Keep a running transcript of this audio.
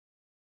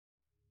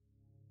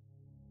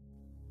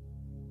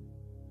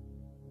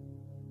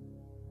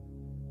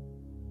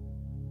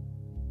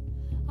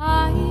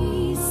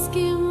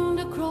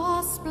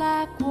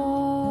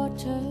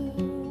backwater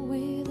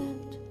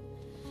without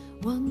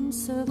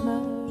once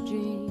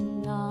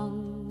submerging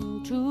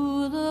on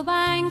to the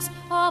banks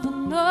of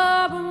an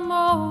urban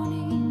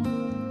morning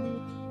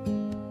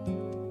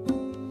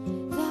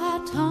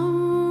that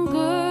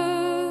hungers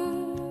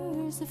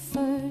the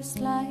first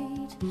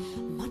light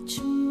much,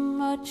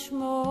 much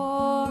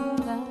more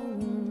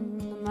than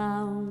the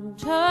mountains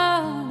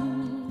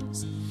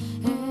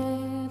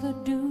ever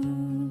do.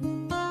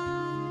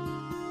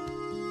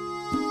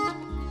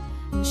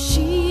 And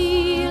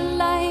she,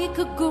 like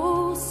a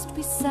ghost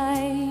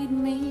beside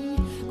me,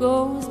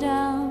 goes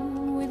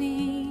down with the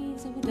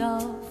ease of a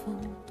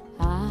dolphin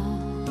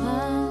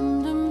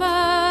and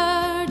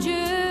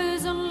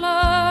emerges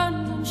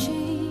unlearned,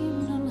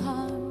 unshamed,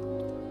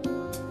 unharmed.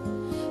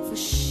 For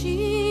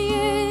she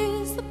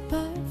is the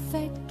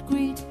perfect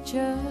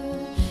creature,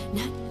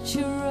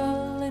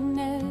 natural in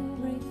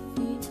every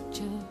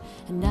feature,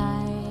 and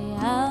I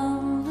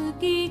am the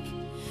geek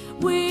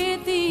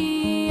with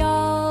the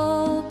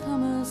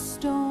all-comer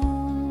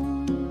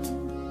stone.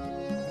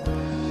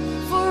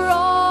 For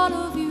all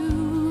of you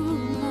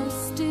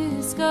must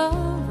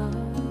discover,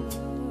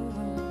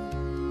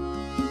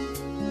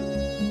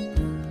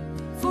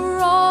 for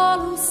all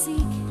who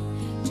seek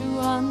to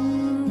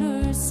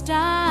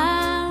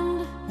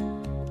understand,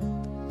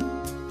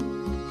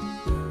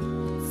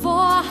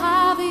 for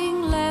having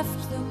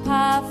left the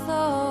path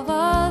of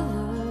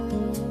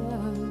others,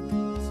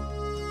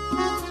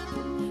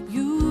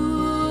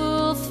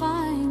 you'll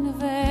find a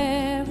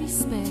very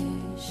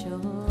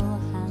special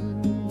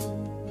hand.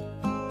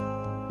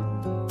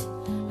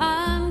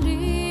 And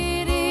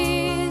it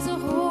is a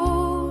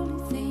holy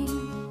thing,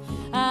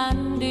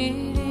 and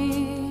it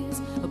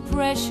is a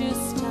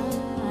precious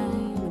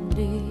time, and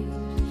it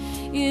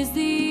is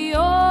the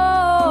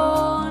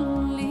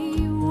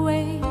only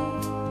way.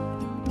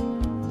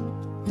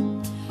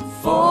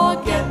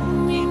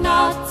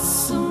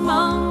 Forget-me-nots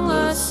among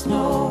the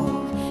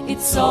snow,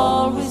 it's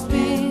always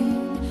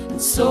been,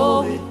 and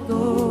so it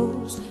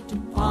goes, to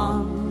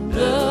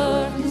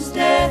ponder his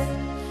death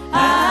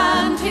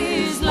and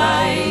his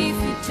life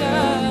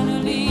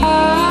eternally.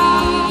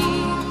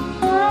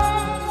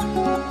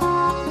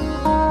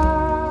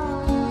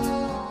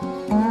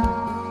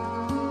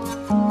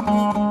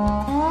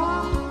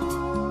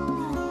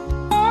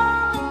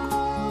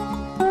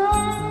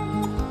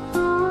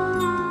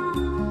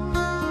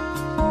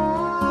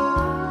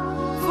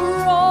 For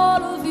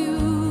all of you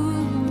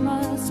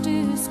must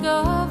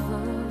discover,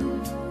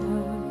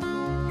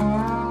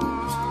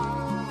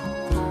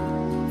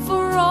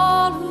 for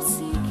all who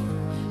seek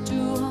to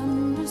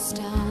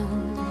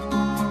understand,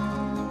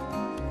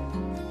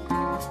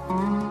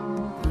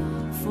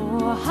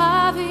 for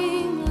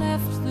having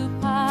left the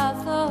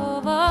path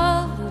of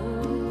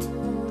others,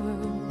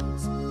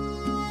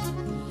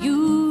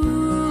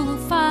 you'll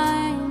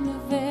find a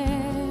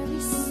very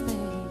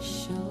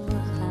special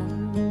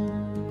hand.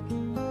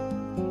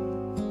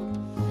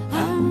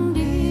 And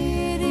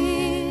it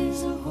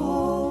is a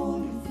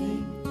holy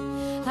thing,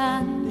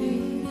 and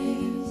it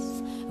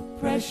is a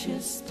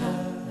precious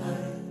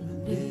time,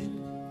 and it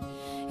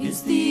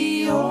is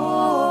the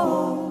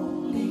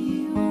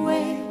only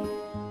way.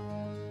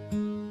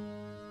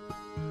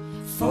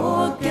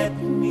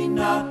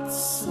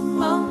 Forget-me-nots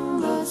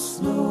among the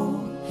snow,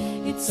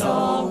 it's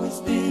always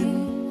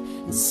been,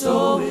 and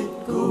so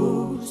it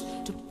goes,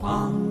 to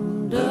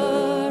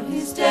ponder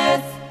his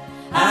death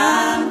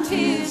and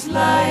his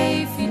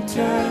life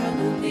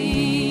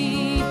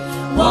eternally.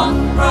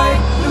 One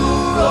bright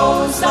blue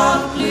rose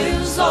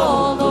outlives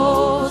all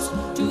those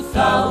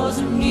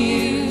 2,000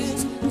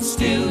 years, and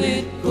still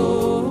it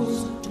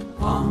goes, to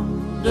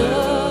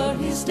ponder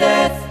his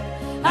death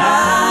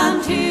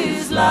and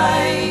his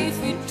life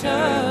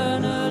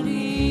eternally.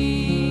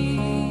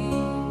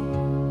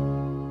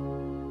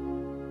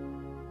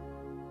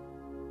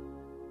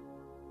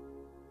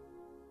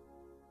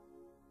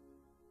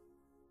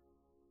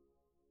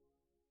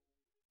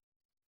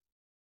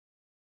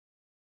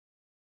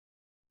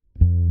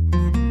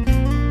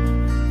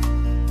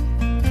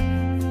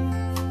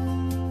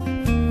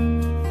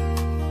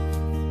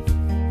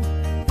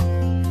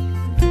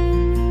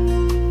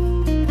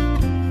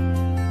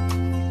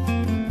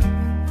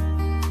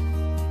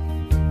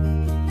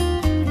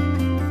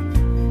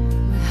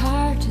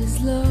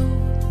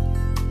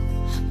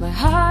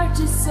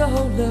 So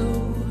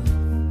low,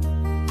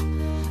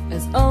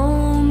 as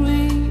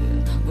only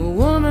a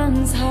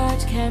woman's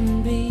heart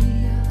can be,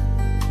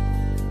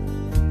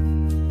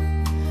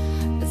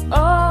 as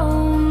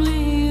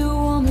only a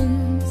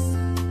woman's,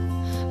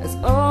 as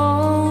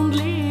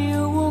only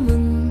a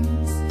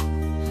woman's,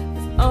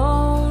 as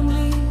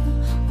only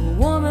a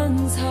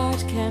woman's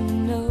heart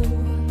can know.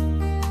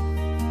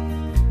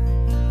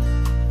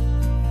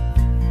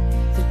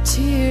 The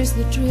tears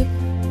that drip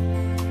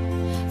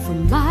from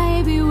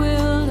my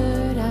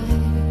bewildered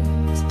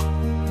eyes,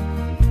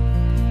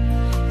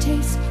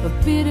 taste of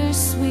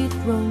bittersweet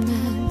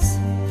romance.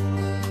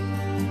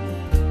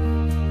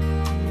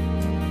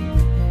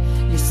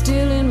 You're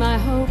still in my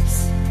hopes,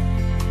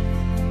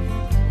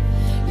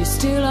 you're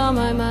still on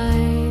my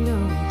mind,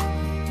 oh.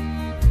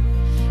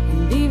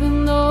 And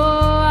even though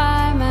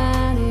I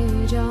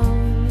manage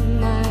on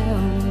my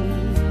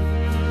own,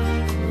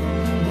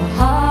 my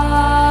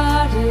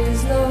heart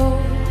is low,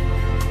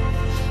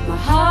 my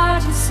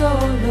heart is so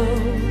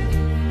low,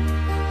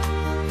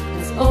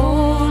 as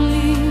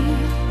only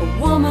a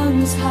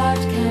woman's heart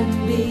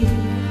can be.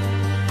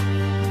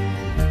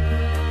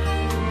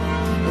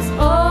 As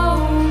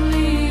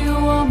only a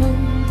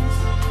woman's,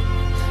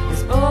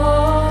 as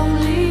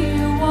only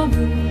a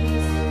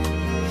woman's,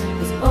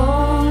 as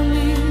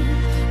only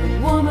a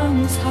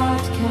woman's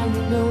heart can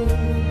know.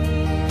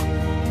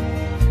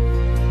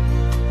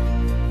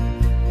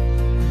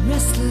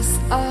 Restless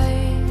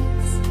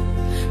eyes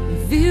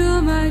reveal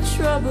my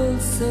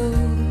troubled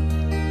soul,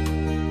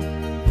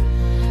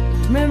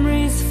 and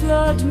memories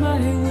flood my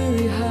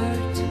weary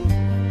heart.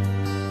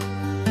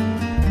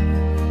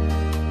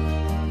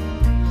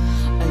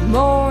 I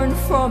mourn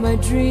for my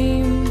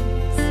dreams,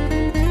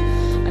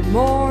 I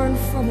mourn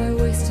for my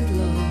wasted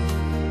love,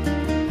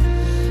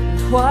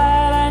 and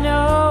while I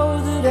know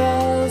that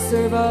I'll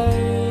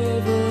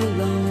survive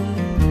alone,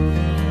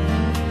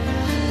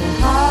 my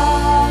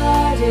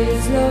heart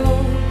is low,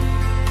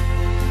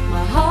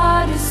 my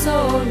heart is so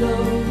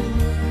low,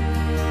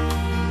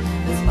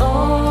 as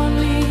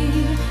only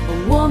a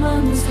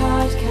woman's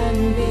heart can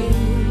be.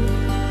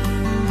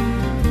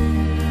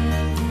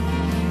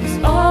 As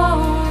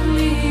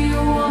only a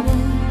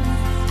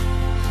woman's,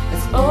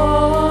 as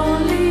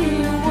only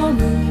a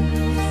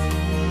woman's,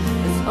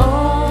 as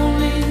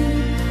only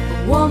a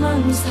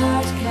woman's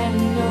heart can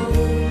know.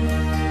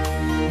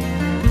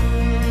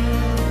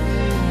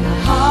 My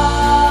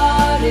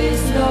heart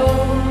is low,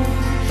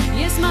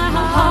 yes, my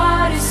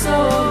heart is so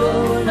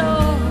low,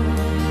 low,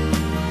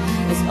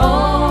 as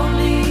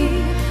only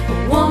a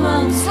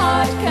woman's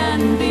heart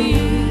can be.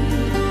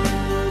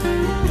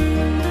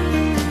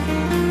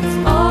 As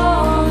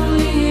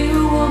only a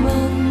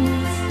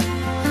woman's,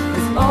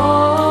 as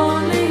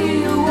only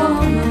a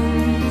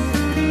woman's,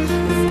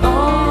 as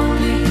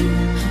only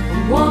a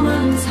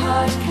woman's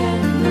heart can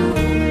know.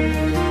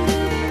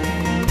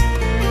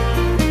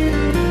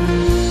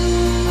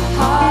 My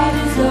heart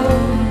is low,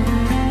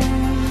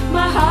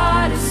 my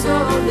heart is so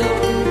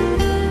low,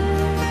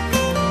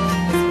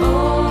 as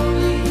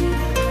only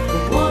a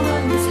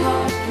woman's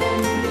heart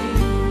can be.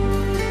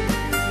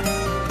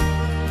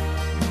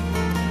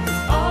 As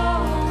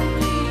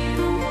only a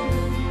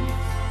woman's,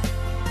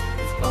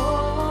 as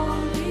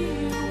only a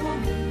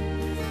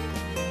woman's, as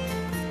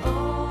only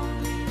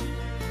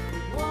a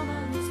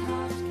woman's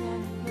heart can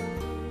know.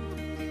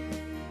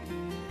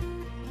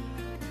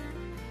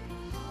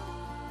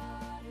 My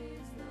heart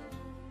is low, my heart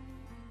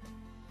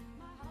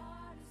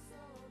is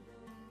so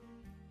low.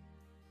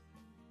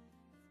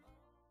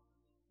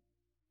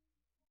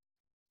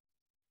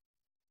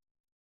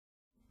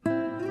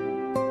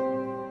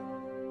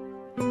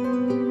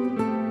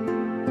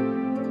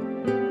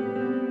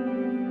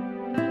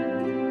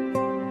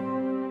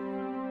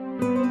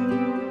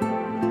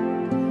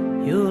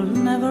 You'll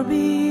never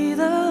be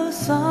the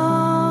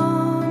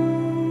sun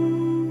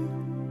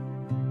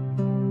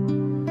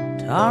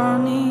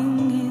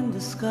turning in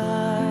the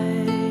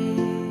sky,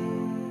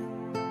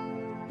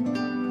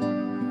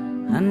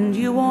 and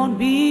you won't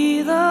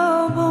be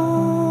the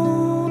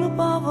moon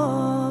above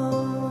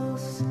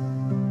us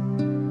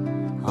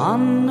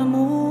on the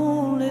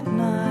moonlit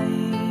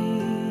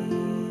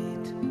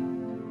night,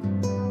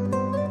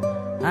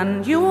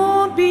 and you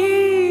won't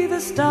be the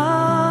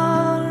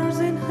stars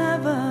in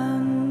heaven,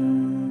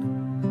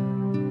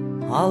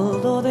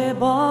 although they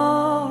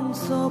burn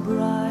so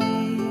bright.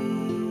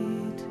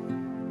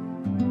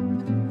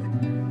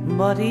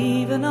 But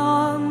even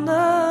on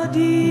the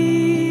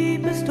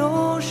deepest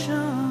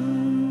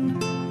ocean,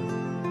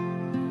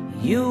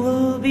 you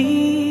will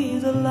be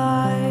the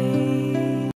light.